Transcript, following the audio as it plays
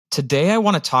Today, I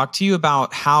want to talk to you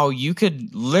about how you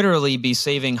could literally be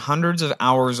saving hundreds of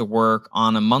hours of work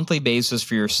on a monthly basis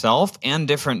for yourself and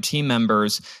different team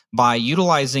members by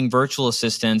utilizing virtual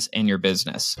assistants in your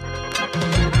business.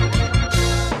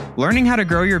 Learning how to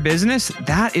grow your business,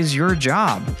 that is your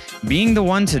job. Being the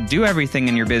one to do everything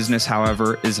in your business,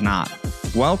 however, is not.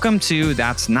 Welcome to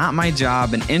That's Not My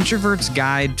Job, an introvert's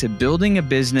guide to building a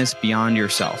business beyond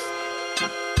yourself.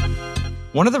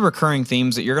 One of the recurring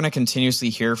themes that you're going to continuously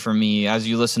hear from me as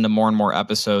you listen to more and more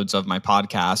episodes of my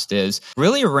podcast is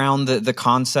really around the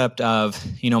concept of,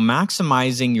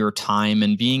 maximizing your time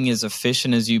and being as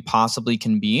efficient as you possibly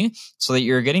can be so that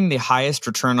you're getting the highest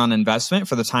return on investment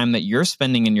for the time that you're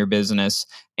spending in your business,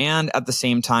 and at the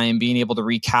same time being able to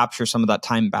recapture some of that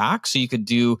time back so you could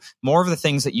do more of the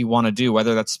things that you want to do,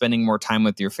 whether that's spending more time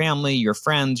with your family, your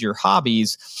friends, your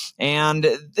hobbies. And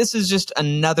this is just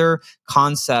another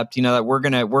concept, that we're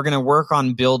gonna work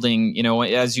on building,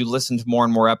 as you listen to more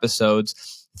and more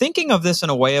episodes. Thinking of this in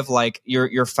a way of like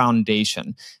your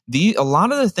foundation. A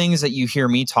lot of the things that you hear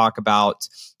me talk about,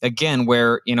 again,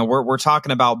 where we're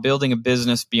talking about building a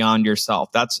business beyond yourself.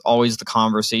 That's always the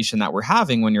conversation that we're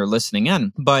having when you're listening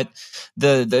in. But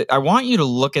I want you to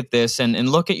look at this and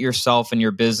look at yourself and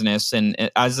your business and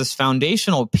as this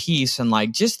foundational piece, and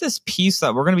like just this piece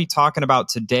that we're going to be talking about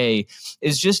today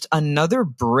is just another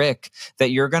brick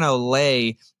that you're going to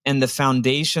lay and the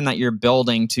foundation that you're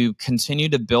building to continue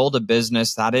to build a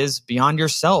business that is beyond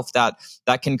yourself, that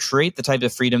can create the type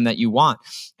of freedom that you want.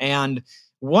 And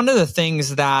one of the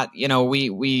things that,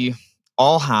 we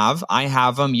all have, I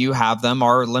have them, you have them,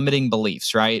 are limiting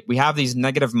beliefs, right? We have these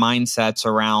negative mindsets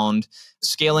around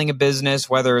scaling a business,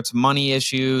 whether it's money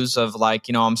issues of like,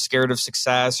 I'm scared of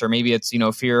success, or maybe it's,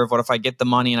 fear of what if I get the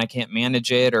money and I can't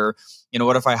manage it, or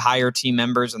what if I hire team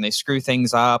members and they screw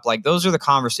things up? Like those are the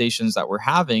conversations that we're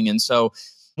having. And so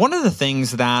one of the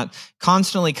things that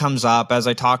constantly comes up as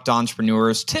I talk to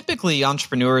entrepreneurs, typically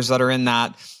entrepreneurs that are in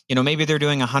that, maybe they're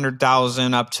doing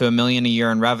 100,000 up to $1 million a year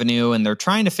in revenue, and they're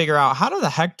trying to figure out how the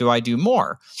heck do I do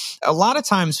more? A lot of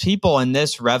times people in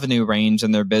this revenue range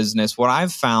in their business, what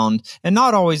I've found, and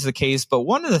not always the case, but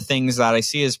one of the things that I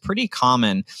see is pretty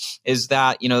common is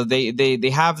that, they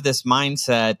have this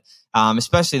mindset,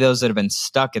 especially those that have been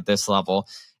stuck at this level,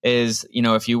 is,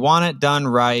 if you want it done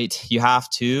right, you have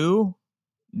to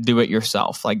do it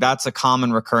yourself. Like that's a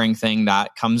common recurring thing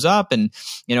that comes up. And,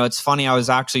 it's funny, I was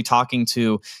actually talking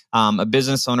to a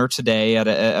business owner today at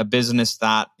a business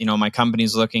that, my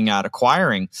company's looking at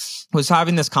acquiring, was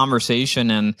having this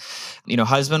conversation, and,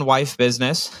 husband-wife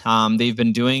business, they've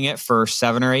been doing it for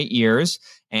 7 or 8 years,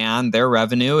 and their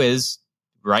revenue is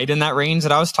right in that range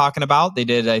that I was talking about. They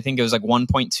did, I think it was like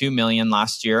 1.2 million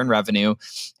last year in revenue.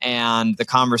 And the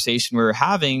conversation we were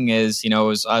having is, it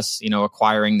was us,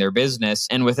 acquiring their business.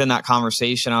 And within that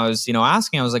conversation, I was,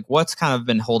 asking, I was like, what's kind of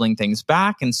been holding things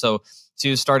back? And so she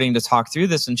was starting to talk through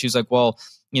this, and she was like, well,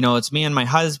 it's me and my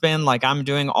husband, like I'm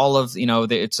doing all of,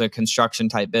 it's a construction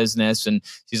type business. And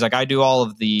she's like, I do all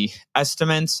of the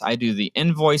estimates, I do the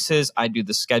invoices, I do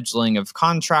the scheduling of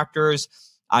contractors,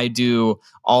 I do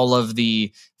all of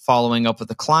the following up with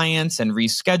the clients and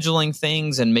rescheduling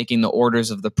things and making the orders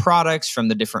of the products from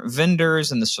the different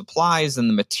vendors and the supplies and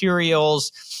the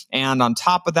materials. And on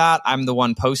top of that, I'm the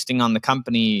one posting on the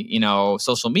company,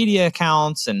 social media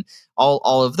accounts and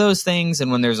all of those things.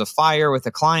 And when there's a fire with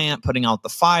a client, putting out the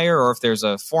fire, or if there's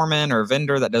a foreman or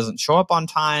vendor that doesn't show up on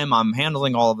time, I'm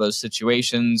handling all of those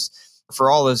situations for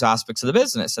all those aspects of the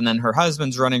business. And then her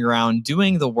husband's running around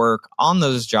doing the work on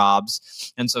those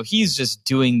jobs. And so he's just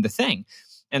doing the thing.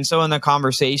 And so in the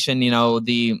conversation, this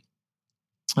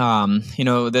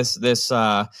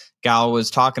gal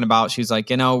was talking about, she's like,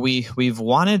 we've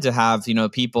wanted to have,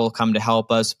 people come to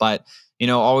help us, but,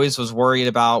 always was worried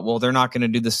about, well, they're not going to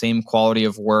do the same quality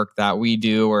of work that we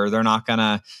do, or they're not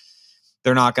going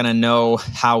to know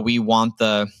how we want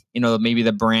the, maybe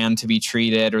the brand to be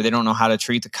treated, or they don't know how to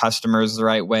treat the customers the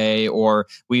right way, or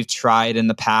we've tried in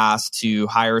the past to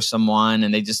hire someone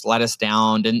and they just let us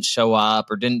down, didn't show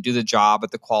up, or didn't do the job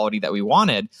at the quality that we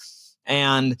wanted.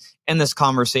 And in this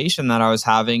conversation that I was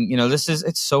having,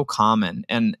 it's so common.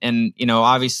 And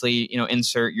obviously,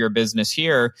 insert your business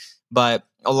here, but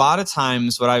a lot of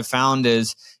times what I've found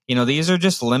is, these are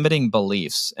just limiting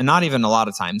beliefs, and not even a lot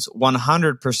of times,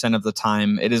 100% of the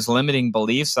time, it is limiting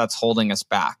beliefs that's holding us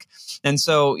back. And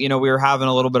so, we were having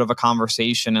a little bit of a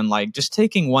conversation and like just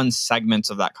taking one segment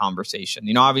of that conversation.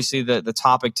 Obviously the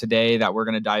topic today that we're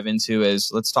going to dive into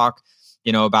is, let's talk,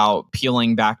 about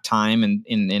peeling back time and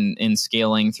in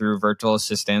scaling through virtual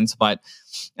assistants. But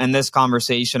And this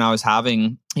conversation I was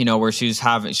having, where she was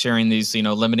sharing these,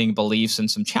 limiting beliefs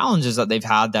and some challenges that they've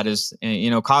had that has,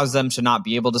 caused them to not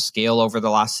be able to scale over the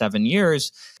last 7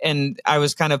 years. And I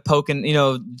was kind of poking,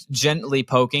 gently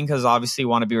poking, because obviously you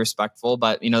want to be respectful,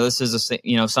 but, this is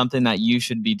something that you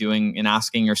should be doing and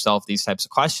asking yourself these types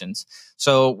of questions.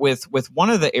 So with one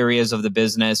of the areas of the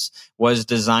business was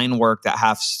design work that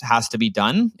has to be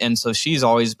done. And so she's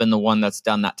always been the one that's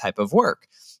done that type of work.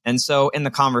 And so in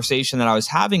the conversation that I was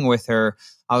having with her,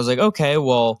 I was like, okay,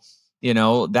 well,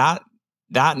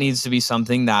 that needs to be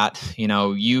something that,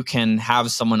 you can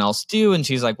have someone else do. And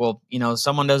she's like, well,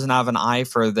 someone doesn't have an eye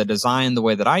for the design the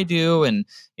way that I do. And,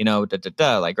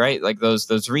 like, right. Like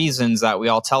those reasons that we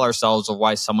all tell ourselves of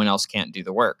why someone else can't do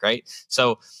the work. Right.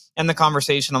 So in the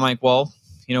conversation, I'm like, well,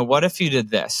 what if you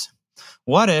did this?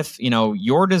 What if,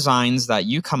 your designs that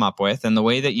you come up with and the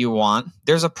way that you want,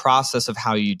 there's a process of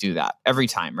how you do that every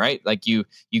time, right? Like you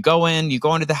go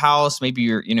into the house, maybe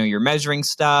you're measuring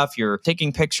stuff, you're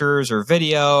taking pictures or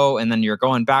video, and then you're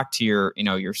going back to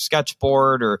your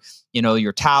sketchboard or,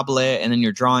 your tablet, and then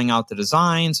you're drawing out the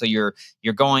design. So you're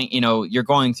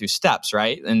going through steps,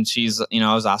 right? And she's,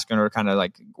 I was asking her to kind of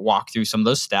like walk through some of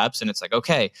those steps, and it's like,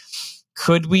 okay,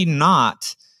 could we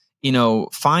not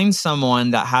find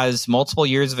someone that has multiple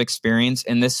years of experience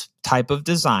in this type of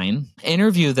design,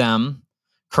 interview them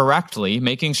correctly,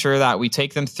 making sure that we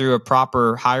take them through a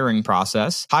proper hiring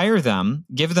process, hire them,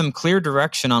 give them clear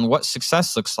direction on what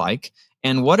success looks like.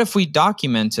 And what if we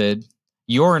documented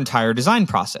your entire design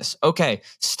process? Okay,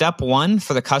 step one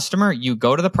for the customer, you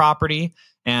go to the property,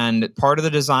 and part of the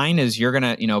design is you're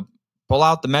going to, pull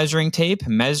out the measuring tape,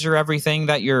 measure everything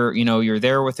that you're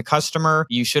there with the customer.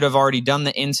 You should have already done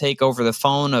the intake over the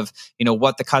phone of,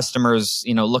 what the customer's,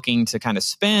 looking to kind of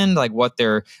spend, like what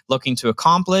they're looking to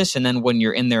accomplish. And then when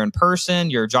you're in there in person,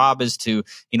 your job is to,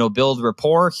 build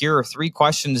rapport. Here are 3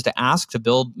 questions to ask to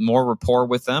build more rapport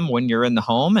with them when you're in the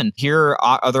home. And here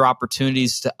are other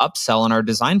opportunities to upsell in our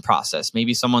design process.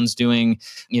 Maybe someone's doing,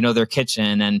 their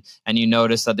kitchen, and you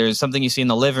notice that there's something you see in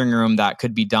the living room that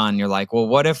could be done. You're like, well,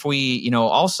 what if we,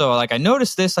 also, like, I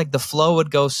noticed this, like the flow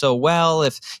would go so well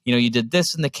if, you did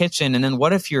this in the kitchen. And then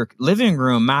what if your living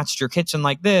room matched your kitchen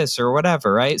like this or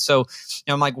whatever, right? So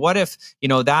I'm like, what if,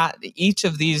 that each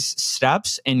of these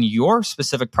steps in your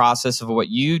specific process of what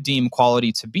you deem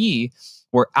quality to be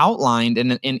were outlined,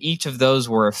 and each of those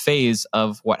were a phase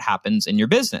of what happens in your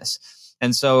business.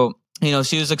 And so,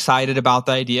 she was excited about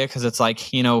the idea, because it's like,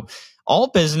 all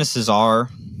businesses are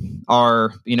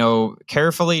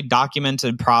carefully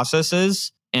documented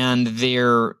processes, and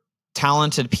they're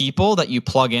talented people that you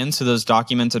plug into those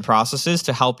documented processes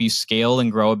to help you scale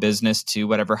and grow a business to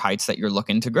whatever heights that you're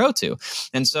looking to grow to.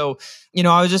 And so,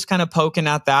 I was just kind of poking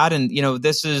at that. And,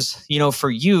 this is, for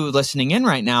you listening in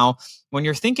right now, when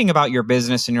you're thinking about your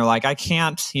business and you're like, I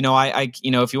can't,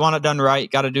 if you want it done right, you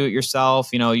got to do it yourself.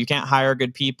 You can't hire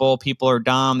good people. People are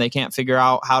dumb. They can't figure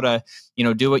out how to,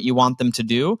 do what you want them to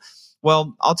do.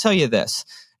 Well, I'll tell you this.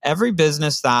 Every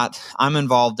business that I'm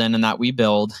involved in and that we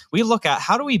build, we look at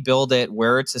how do we build it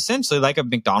where it's essentially like a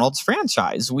McDonald's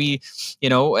franchise. We,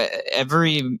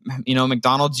 every,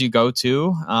 McDonald's you go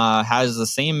to has the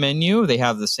same menu. They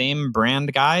have the same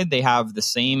brand guide. They have the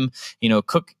same,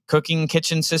 cooking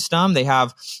kitchen system. They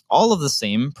have all of the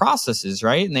same processes,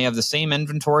 right? And they have the same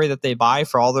inventory that they buy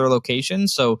for all their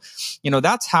locations. So,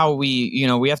 that's how we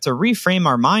have to reframe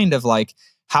our mind of like,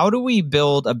 how do we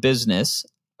build a business,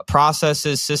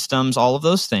 processes, systems, all of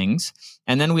those things.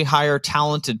 And then we hire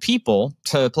talented people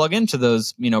to plug into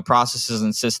those, processes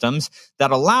and systems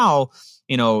that allow,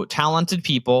 talented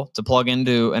people to plug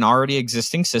into an already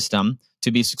existing system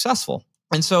to be successful.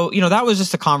 And so, that was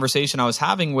just a conversation I was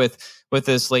having with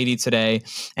this lady today,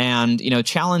 and,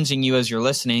 challenging you as you're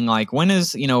listening, like when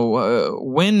is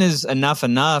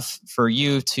enough for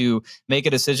you to make a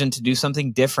decision to do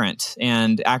something different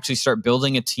and actually start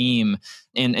building a team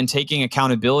and taking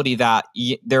accountability that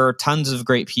there are tons of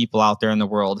great people out there in the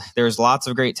world. There's lots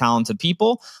of great talented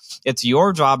people. It's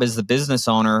your job as the business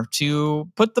owner to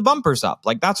put the bumpers up.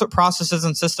 Like that's what processes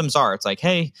and systems are. It's like,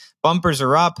 hey, bumpers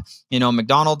are up,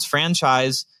 McDonald's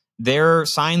franchise, their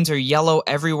signs are yellow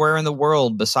everywhere in the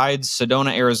world besides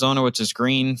Sedona, Arizona, which is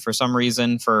green for some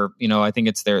reason for, I think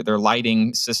it's their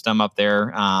lighting system up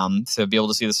there to be able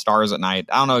to see the stars at night.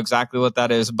 I don't know exactly what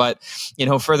that is, but,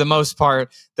 for the most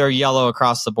part, they're yellow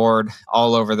across the board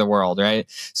all over the world, right?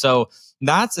 So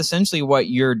that's essentially what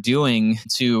you're doing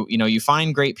to, you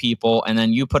find great people and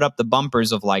then you put up the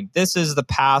bumpers of like, this is the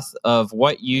path of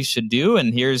what you should do.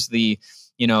 And here's the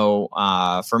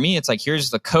for me, it's like, here's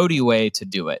the Cody way to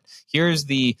do it. Here's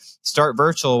the Start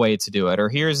Virtual way to do it, or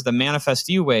here's the Manifest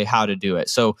You way how to do it.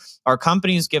 So our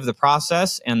companies give the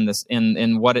process and this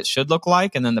in what it should look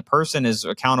like, and then the person is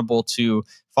accountable to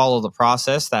follow the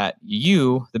process that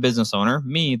you, the business owner,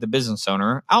 me, the business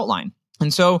owner, outline.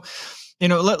 And so,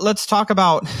 let's talk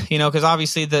about, because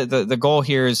obviously the goal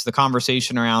here is the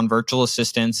conversation around virtual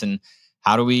assistants and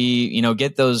how do we,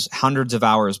 get those hundreds of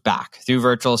hours back through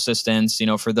virtual assistants.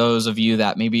 For those of you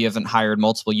that maybe haven't hired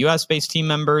multiple US-based team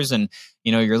members and,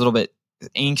 you're a little bit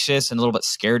anxious and a little bit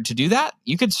scared to do that,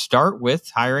 you could start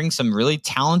with hiring some really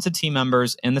talented team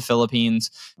members in the Philippines,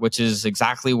 which is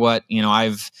exactly what,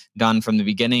 I've done from the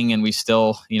beginning. And we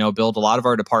still, build a lot of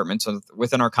our departments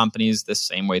within our companies the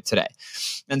same way today.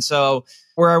 And so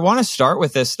where I want to start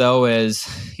with this though is,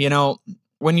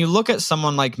 when you look at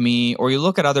someone like me, or you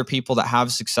look at other people that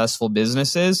have successful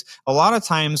businesses, a lot of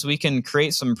times we can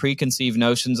create some preconceived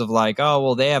notions of like, oh,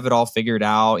 well, they have it all figured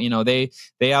out. They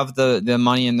have the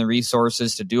money and the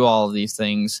resources to do all of these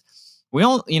things.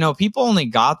 People only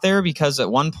got there because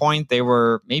at one point they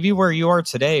were maybe where you are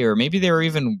today, or maybe they were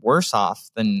even worse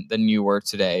off than you were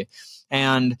today.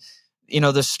 And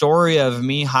the story of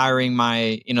me hiring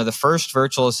my, the first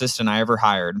virtual assistant I ever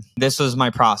hired, this was my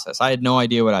process. I had no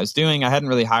idea what I was doing. I hadn't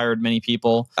really hired many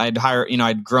people.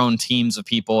 I'd grown teams of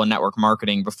people in network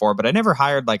marketing before, but I never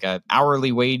hired like a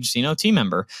hourly wage, team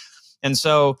member. And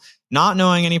so not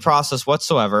knowing any process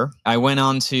whatsoever, I went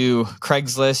on to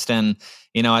Craigslist and,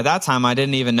 at that time, I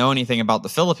didn't even know anything about the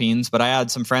Philippines, but I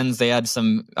had some friends, they had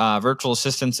some virtual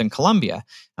assistants in Colombia.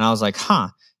 And I was like,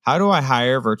 how do I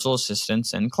hire virtual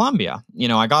assistants in Colombia?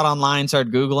 I got online,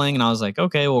 started Googling, and I was like,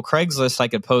 okay, well, Craigslist, I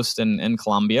could post in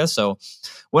Colombia. So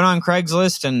went on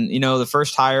Craigslist and, the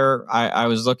first hire I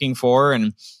was looking for,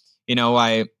 and,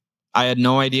 I had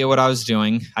no idea what I was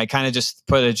doing. I kind of just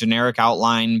put a generic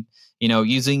outline,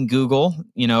 using Google.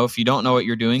 If you don't know what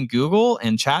you're doing, Google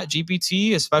and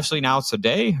ChatGPT, especially now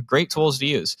today, great tools to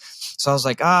use. So I was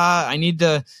like, I need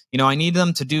them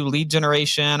to do lead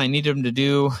generation. I need them to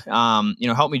do,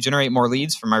 help me generate more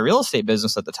leads for my real estate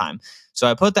business at the time. So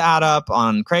I put the ad up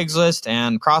on Craigslist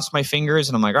and crossed my fingers.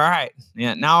 And I'm like, all right,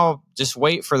 now just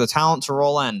wait for the talent to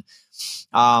roll in.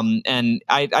 And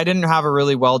I didn't have a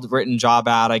really well-written job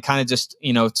ad. I kind of just,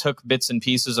 took bits and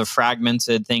pieces of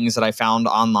fragmented things that I found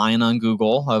online on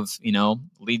Google of,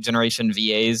 lead generation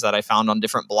VAs that I found on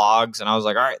different blogs. And I was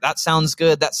like, all right, that sounds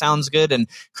good. And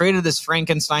created this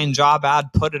Frankenstein job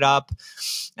ad, put it up.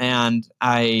 And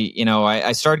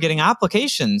I started getting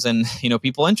applications and,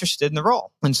 people interested in the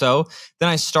role. And so then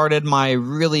I started my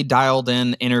really dialed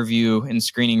in interview and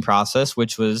screening process,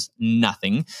 which was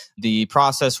nothing. The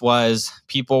process was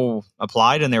people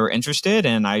applied and they were interested.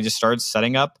 And I just started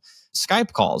setting up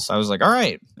Skype calls. I was like, all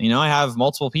right, I have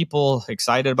multiple people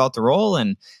excited about the role.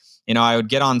 And I would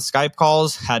get on Skype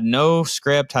calls, had no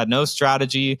script, had no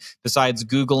strategy besides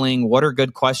Googling what are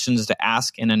good questions to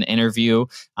ask in an interview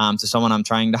to someone I'm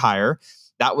trying to hire.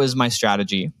 That was my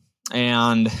strategy.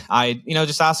 And I,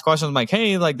 just asked questions like,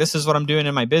 hey, like this is what I'm doing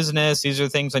in my business. These are the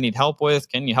things I need help with.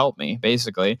 Can you help me?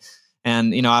 Basically.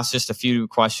 And, asked just a few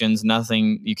questions,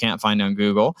 nothing you can't find on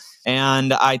Google.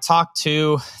 And I talked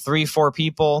to 3-4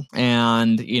 people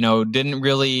and, didn't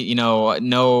really,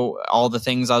 know all the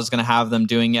things I was going to have them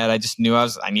doing yet. I just knew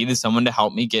I needed someone to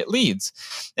help me get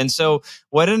leads. And so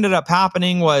what ended up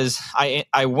happening was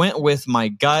I went with my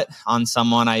gut on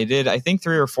someone. I did, I think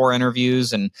 3 or 4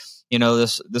 interviews and,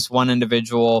 this one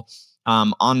individual,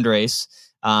 Andres,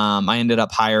 I ended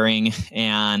up hiring.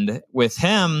 And with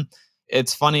him,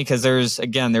 it's funny because there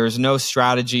was no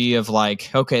strategy of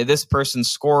like, okay, this person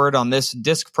scored on this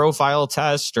DISC profile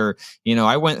test, or,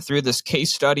 I went through this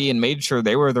case study and made sure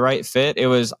they were the right fit.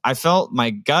 My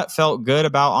gut felt good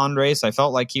about Andres. I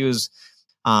felt like he was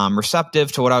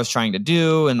receptive to what I was trying to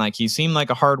do. And like, he seemed like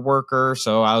a hard worker.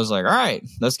 So I was like, all right,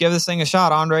 let's give this thing a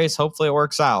shot, Andres. Hopefully it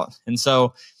works out. And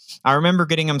so I remember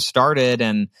getting him started.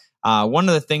 And one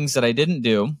of the things that I didn't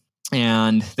do,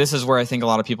 and this is where I think a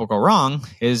lot of people go wrong,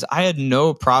 is I had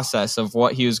no process of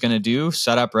what he was going to do,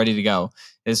 set up, ready to go.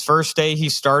 His first day he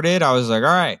started, I was like, all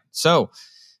right, so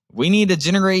we need to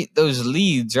generate those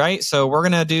leads, right? So we're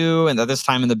going to do, and at this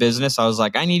time in the business, I was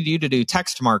like, I need you to do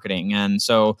text marketing. And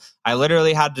so I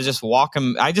literally had to just walk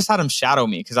him. I just had him shadow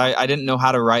me because I didn't know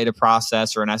how to write a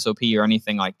process or an SOP or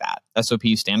anything like that. SOP,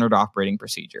 standard operating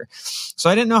procedure. So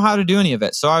I didn't know how to do any of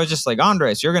it. So I was just like,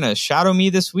 Andres, you're going to shadow me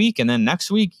this week. And then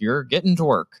next week you're getting to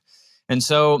work. And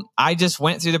so I just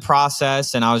went through the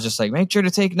process and I was just like, make sure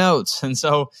to take notes. And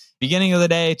so beginning of the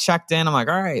day, checked in. I'm like,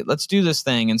 all right, let's do this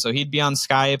thing. And so he'd be on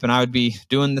Skype and I would be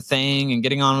doing the thing and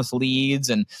getting on with leads.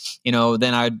 And,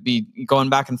 then I'd be going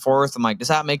back and forth. I'm like, does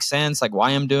that make sense? Like why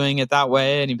I'm doing it that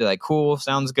way? And he'd be like, cool,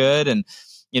 sounds good. And,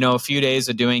 a few days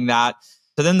of doing that.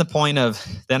 So then the point of,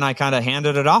 then I kind of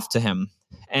handed it off to him.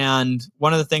 And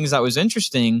one of the things that was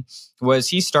interesting was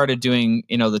he started doing,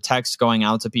 the text going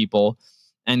out to people.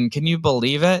 And can you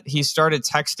believe it? He started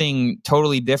texting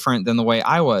totally different than the way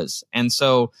I was. And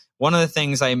so one of the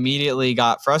things I immediately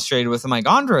got frustrated with, I'm like,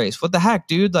 Andres, what the heck,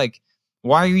 dude? Like,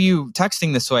 why are you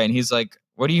texting this way? And he's like,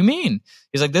 what do you mean?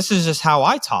 He's like, this is just how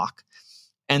I talk.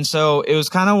 And so it was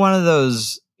kind of one of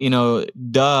those,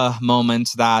 duh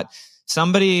moments that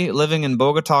somebody living in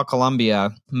Bogota,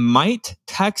 Colombia might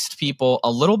text people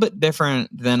a little bit different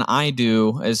than I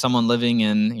do as someone living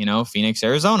in, Phoenix,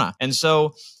 Arizona. And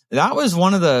so that was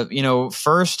one of the,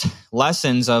 first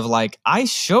lessons of like, I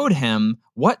showed him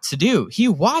what to do. He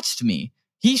watched me.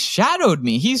 He shadowed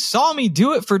me. He saw me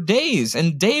do it for days.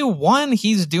 And day one,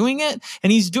 he's doing it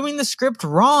and he's doing the script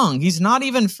wrong. He's not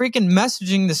even freaking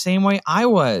messaging the same way I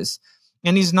was.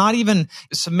 And he's not even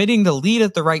submitting the lead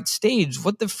at the right stage.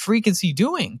 What the freak is he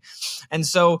doing? And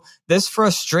so this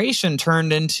frustration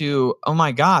turned into, oh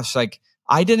my gosh, like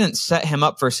I didn't set him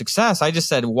up for success. I just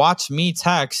said, watch me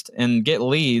text and get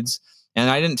leads. And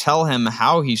I didn't tell him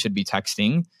how he should be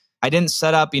texting. I didn't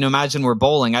set up, imagine we're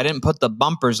bowling. I didn't put the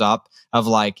bumpers up of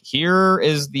like, here are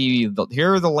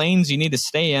the lanes you need to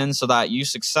stay in so that you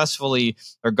successfully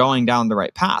are going down the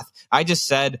right path. I just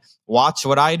said, watch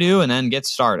what I do and then get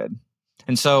started.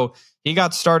 And so he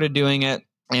got started doing it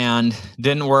and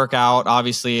didn't work out,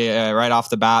 obviously, right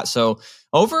off the bat. So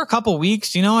over a couple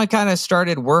weeks, I kind of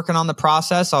started working on the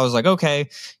process. I was like, okay,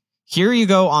 here you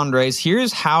go, Andres.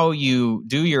 Here's how you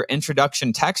do your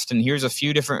introduction text. And here's a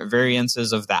few different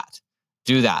variances of that.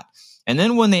 Do that. And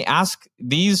then when they ask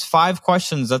these 5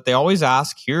 questions that they always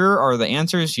ask, here are the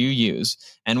answers you use.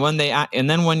 And when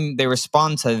they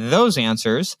respond to those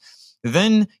answers,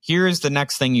 then here's the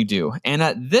next thing you do. And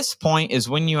at this point is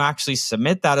when you actually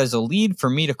submit that as a lead for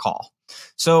me to call.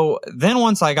 So then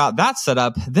once I got that set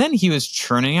up, then he was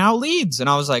churning out leads. And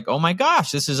I was like, oh my gosh,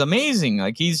 this is amazing.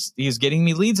 Like he's getting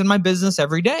me leads in my business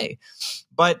every day.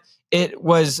 But it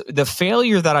was the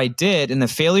failure that I did and the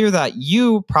failure that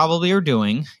you probably are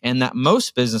doing and that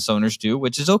most business owners do,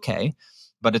 which is okay.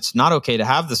 But it's not okay to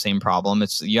have the same problem.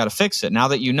 You got to fix it. Now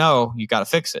that you got to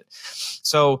fix it.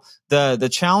 So the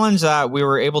challenge that we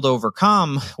were able to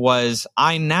overcome was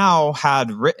I now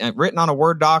had written on a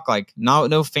Word doc, like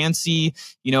no fancy,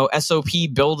 SOP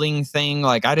building thing.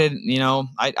 Like I didn't,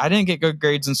 I didn't get good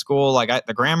grades in school. Like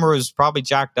the grammar was probably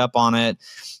jacked up on it.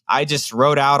 I just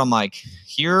wrote out, I'm like,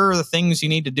 here are the things you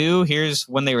need to do. Here's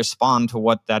when they respond to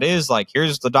what that is. Like,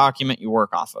 here's the document you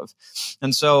work off of.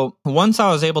 And so once I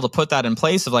was able to put that in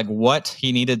place of like what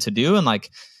he needed to do and like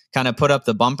kind of put up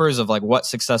the bumpers of like what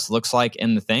success looks like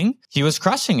in the thing, he was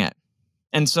crushing it.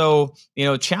 And so,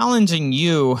 challenging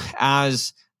you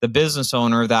as the business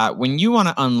owner that when you want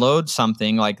to unload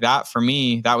something like that, for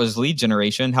me, that was lead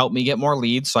generation, helped me get more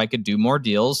leads so I could do more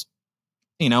deals,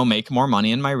 make more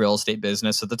money in my real estate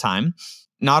business at the time.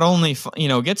 Not only,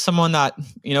 get someone that,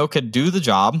 could do the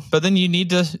job, but then you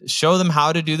need to show them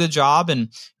how to do the job and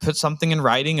put something in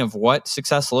writing of what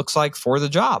success looks like for the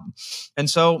job. And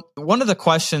so one of the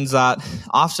questions that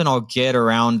often I'll get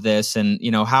around this and,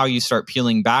 how you start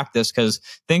peeling back this, because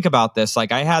think about this,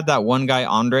 like I had that one guy,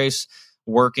 Andres,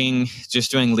 working,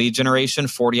 just doing lead generation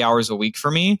 40 hours a week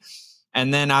for me.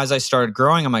 And then as I started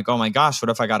growing, I'm like, oh my gosh, what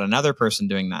if I got another person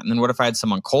doing that? And then what if I had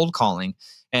someone cold calling?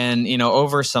 And,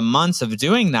 over some months of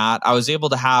doing that, I was able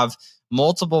to have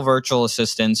multiple virtual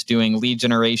assistants doing lead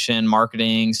generation,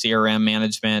 marketing, CRM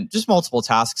management, just multiple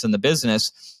tasks in the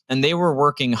business. And they were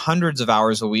working hundreds of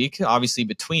hours a week, obviously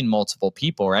between multiple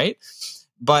people, right?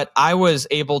 But I was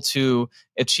able to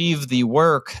achieve the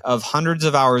work of hundreds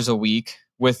of hours a week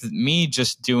with me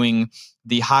just doing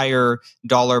the higher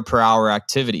dollar per hour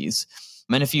activities.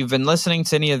 And if you've been listening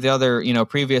to any of the other,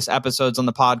 previous episodes on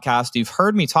the podcast, you've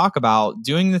heard me talk about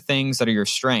doing the things that are your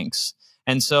strengths.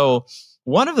 And so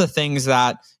one of the things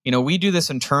that, we do this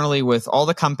internally with all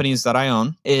the companies that I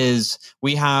own is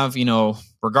we have,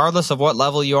 regardless of what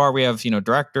level you are, we have,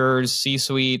 directors,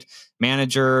 C-suite,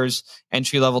 managers,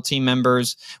 entry-level team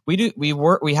members. We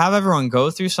have everyone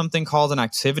go through something called an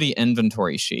activity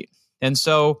inventory sheet. And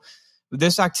so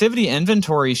this activity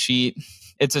inventory sheet,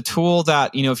 it's a tool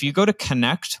that, if you go to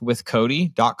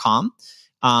connectwithcody.com,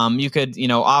 you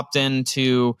could, opt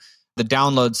into the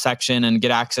download section and get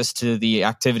access to the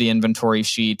activity inventory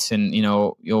sheet, and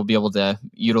you'll be able to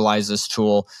utilize this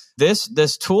tool.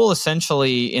 This tool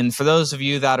essentially, and for those of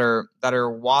you that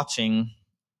are watching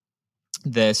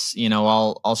this,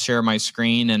 I'll share my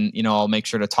screen, and I'll make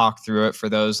sure to talk through it for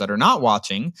those that are not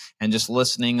watching and just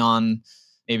listening on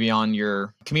maybe on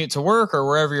your commute to work or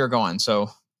wherever you're going. So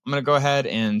I'm going to go ahead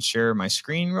and share my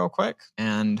screen real quick,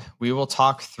 and we will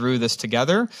talk through this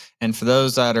together. And for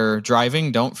those that are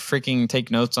driving, don't freaking take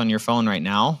notes on your phone right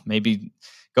now. Maybe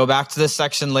go back to this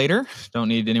section later. Don't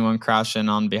need anyone crashing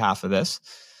on behalf of this.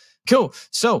 Cool.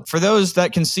 So for those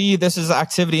that can see, this is the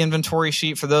activity inventory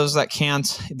sheet. For those that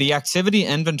can't, the activity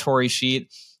inventory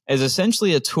sheet is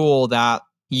essentially a tool that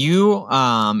you,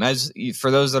 for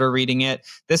those that are reading it,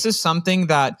 this is something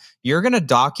that you're going to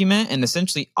document and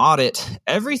essentially audit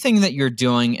everything that you're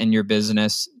doing in your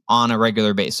business on a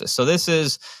regular basis. So this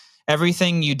is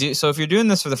everything you do. So if you're doing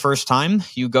this for the first time,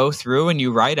 you go through and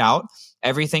you write out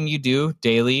everything you do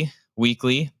daily,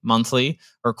 weekly, monthly,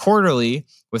 or quarterly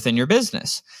within your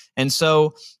business. And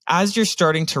so as you're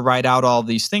starting to write out all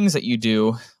these things that you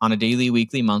do on a daily,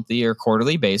 weekly, monthly, or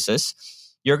quarterly basis,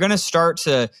 you're going to start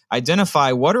to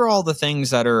identify what are all the things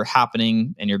that are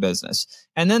happening in your business.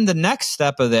 And then the next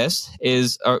step of this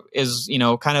is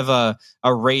kind of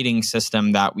a rating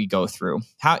system that we go through.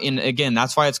 And again,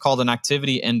 that's why it's called an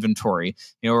activity inventory,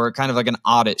 or kind of like an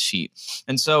audit sheet.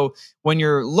 And so when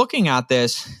you're looking at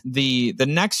this, the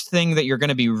next thing that you're going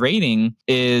to be rating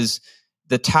is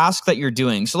the task that you're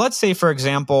doing. So let's say, for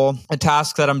example, a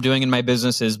task that I'm doing in my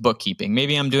business is bookkeeping.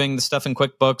 Maybe I'm doing the stuff in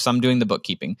QuickBooks. I'm doing the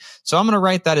bookkeeping. So I'm going to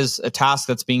write that as a task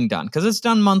that's being done because it's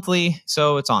done monthly.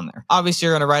 So it's on there. Obviously,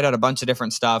 you're going to write out a bunch of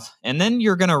different stuff, and then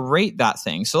you're going to rate that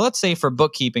thing. So let's say for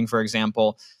bookkeeping, for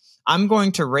example, I'm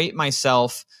going to rate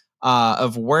myself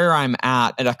of where I'm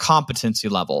at a competency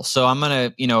level. So I'm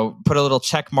going to, put a little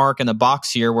check mark in the box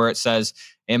here where it says,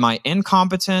 am I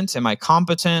incompetent? Am I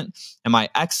competent? Am I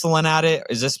excellent at it?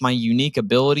 Is this my unique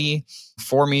ability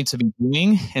for me to be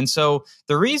doing? And so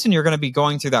the reason you're going to be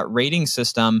going through that rating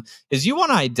system is you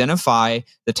want to identify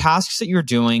the tasks that you're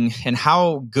doing and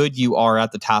how good you are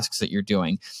at the tasks that you're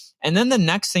doing. And then the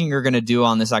next thing you're going to do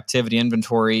on this activity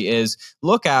inventory is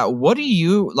look at what do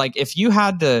you like if you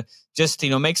had to just,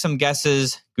 make some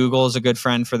guesses. Google is a good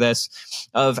friend for this,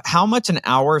 of how much an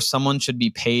hour someone should be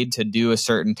paid to do a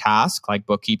certain task, like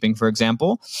bookkeeping, for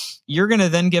example. You're going to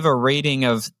then give a rating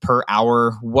of per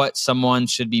hour what someone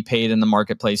should be paid in the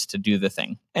marketplace to do the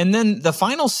thing. And then the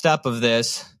final step of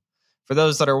this, for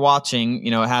those that are watching,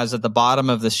 it has at the bottom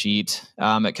of the sheet,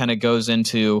 it kind of goes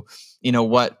into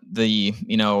what the,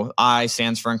 I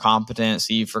stands for incompetent,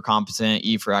 C for competent,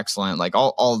 E for excellent, like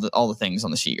all the things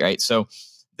on the sheet, right? So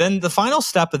then the final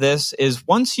step of this is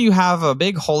once you have a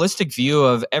big holistic view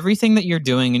of everything that you're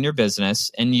doing in your business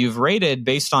and you've rated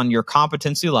based on your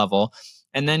competency level,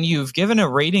 and then you've given a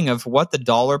rating of what the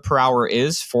dollar per hour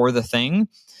is for the thing,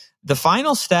 the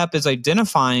final step is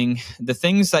identifying the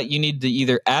things that you need to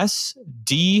either S,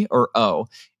 D, or O.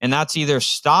 And that's either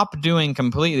stop doing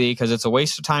completely because it's a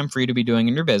waste of time for you to be doing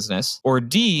in your business, or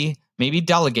D, maybe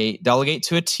delegate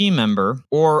to a team member,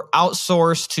 or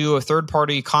outsource to a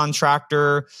third-party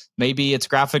contractor. Maybe it's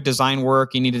graphic design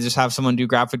work. You need to just have someone do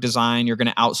graphic design. You're going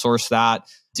to outsource that.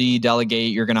 D,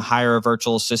 delegate. You're going to hire a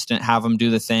virtual assistant, have them do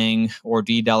the thing, or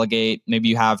D, delegate. Maybe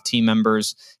you have team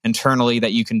members internally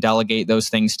that you can delegate those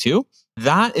things to.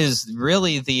 That is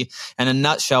really in a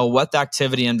nutshell, what the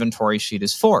activity inventory sheet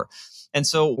is for. And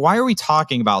so why are we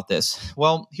talking about this?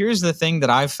 Well, here's the thing that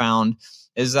I've found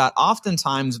is that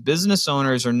oftentimes business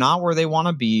owners are not where they want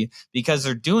to be because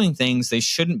they're doing things they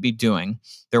shouldn't be doing.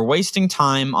 They're wasting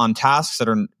time on tasks that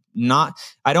are not,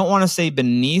 I don't want to say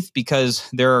beneath, because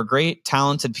there are great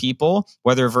talented people,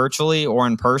 whether virtually or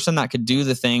in person, that could do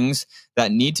the things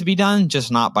that need to be done,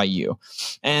 just not by you.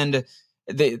 And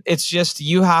it's just,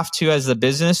 you have to, as the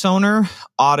business owner,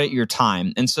 audit your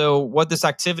time. And so what this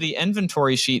activity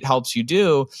inventory sheet helps you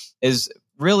do is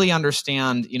really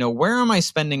understand, where am I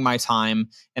spending my time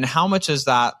and how much is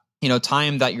that,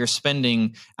 time that you're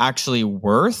spending actually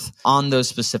worth on those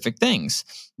specific things.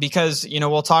 Because,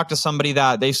 we'll talk to somebody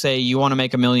that they say you want to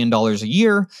make $1 million a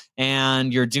year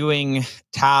and you're doing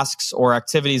tasks or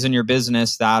activities in your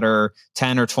business that are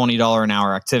 $10 or $20 an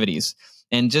hour activities.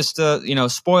 And just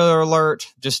spoiler alert,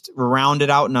 just a rounded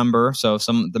out number. So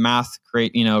the math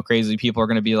crazy people are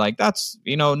going to be like, that's,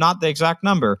 not the exact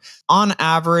number. On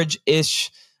average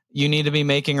ish, you need to be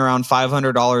making around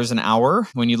 $500 an hour.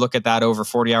 When you look at that over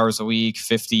 40 hours a week,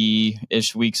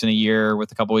 50-ish weeks in a year with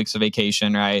a couple weeks of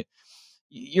vacation, right?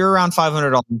 you're around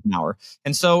 $500 an hour.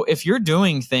 And so if you're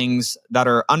doing things that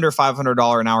are under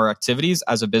 $500 an hour activities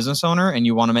as a business owner and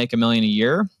you want to make $1 million a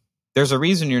year, there's a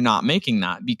reason you're not making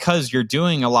that, because you're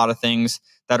doing a lot of things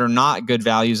that are not good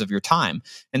values of your time.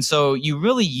 And so you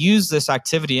really use this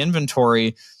activity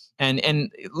inventory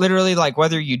and literally, like,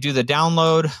 whether you do the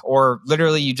download or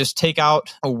literally you just take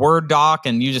out a Word doc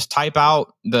and you just type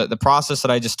out the process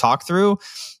that I just talked through,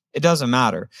 it doesn't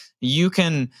matter. You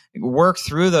can work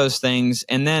through those things.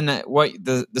 And then what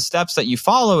the steps that you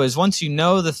follow is, once you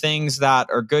know the things that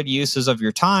are good uses of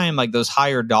your time, like those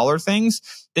higher dollar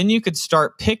things, then you could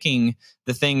start picking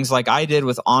the things like I did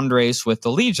with Andres with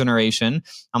the lead generation.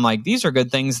 I'm like, these are good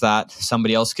things that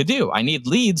somebody else could do. I need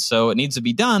leads, so it needs to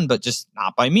be done, but just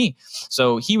not by me.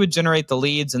 So he would generate the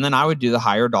leads, and then I would do the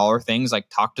higher dollar things like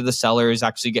talk to the sellers,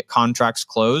 actually get contracts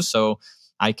closed so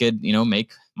I could,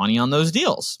 make money on those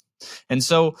deals. And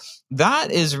so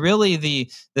that is really the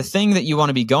thing that you want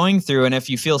to be going through. And if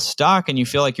you feel stuck and you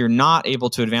feel like you're not able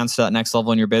to advance to that next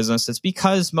level in your business, it's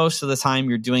because most of the time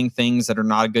you're doing things that are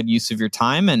not a good use of your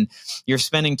time, and you're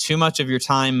spending too much of your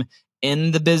time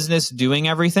in the business doing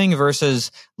everything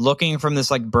versus looking from this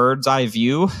like bird's eye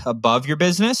view above your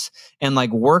business and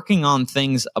like working on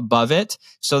things above it,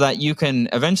 so that you can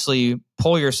eventually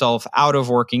pull yourself out of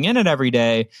working in it every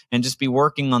day and just be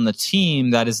working on the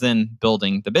team that is then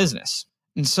building the business.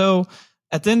 And so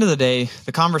at the end of the day,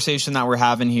 the conversation that we're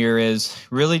having here is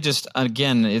really just,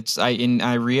 again,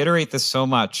 I reiterate this so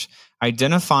much,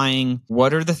 identifying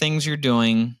what are the things you're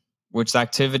doing, which the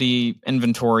activity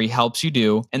inventory helps you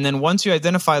do. And then once you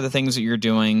identify the things that you're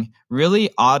doing, really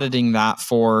auditing that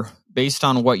based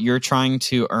on what you're trying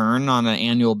to earn on an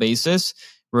annual basis.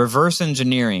 Reverse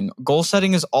engineering. Goal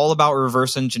setting is all about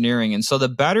reverse engineering. And so the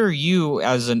better you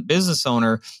as a business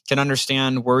owner can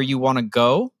understand where you want to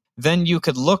go, then you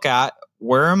could look at,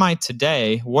 where am I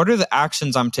today? What are the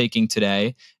actions I'm taking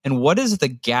today? And what is the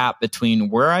gap between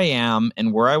where I am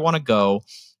and where I want to go?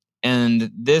 And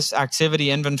this activity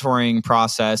inventorying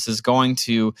process is going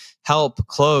to help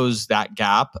close that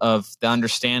gap of the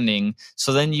understanding.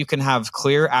 So then you can have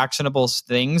clear, actionable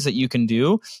things that you can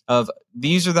do of,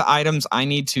 these are the items I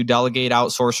need to delegate,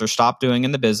 outsource, or stop doing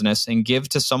in the business and give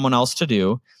to someone else to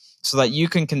do, so that you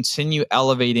can continue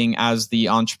elevating as the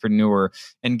entrepreneur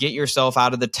and get yourself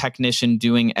out of the technician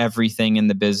doing everything in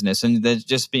the business and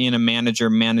just being a manager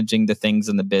managing the things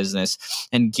in the business,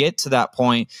 and get to that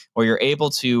point where you're able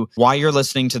to, while you're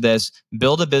listening to this,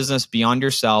 build a business beyond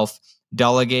yourself,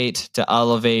 delegate to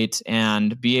elevate,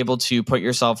 and be able to put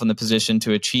yourself in the position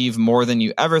to achieve more than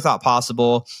you ever thought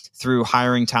possible through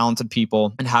hiring talented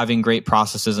people and having great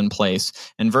processes in place.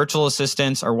 And virtual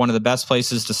assistants are one of the best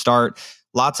places to start.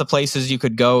 Lots of places you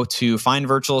could go to find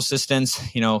virtual assistants,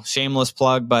 shameless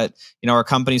plug, but our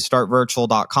company,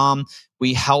 startvirtual.com.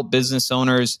 We help business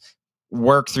owners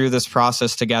work through this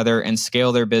process together and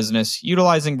scale their business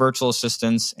utilizing virtual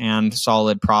assistants and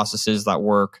solid processes that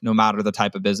work no matter the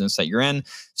type of business that you're in.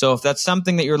 So if that's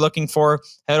something that you're looking for,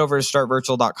 head over to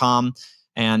startvirtual.com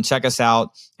and check us out.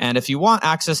 And if you want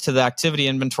access to the activity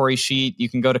inventory sheet, you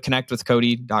can go to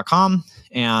connectwithcody.com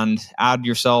and add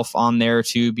yourself on there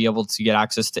to be able to get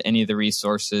access to any of the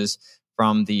resources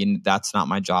from the That's Not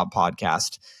My Job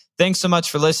podcast. Thanks so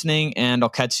much for listening, and I'll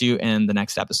catch you in the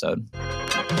next episode.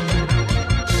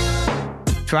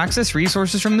 To access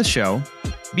resources from the show,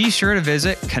 be sure to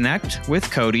visit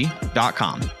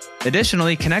connectwithcody.com.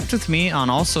 Additionally, connect with me on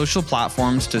all social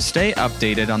platforms to stay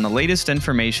updated on the latest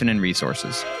information and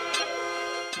resources.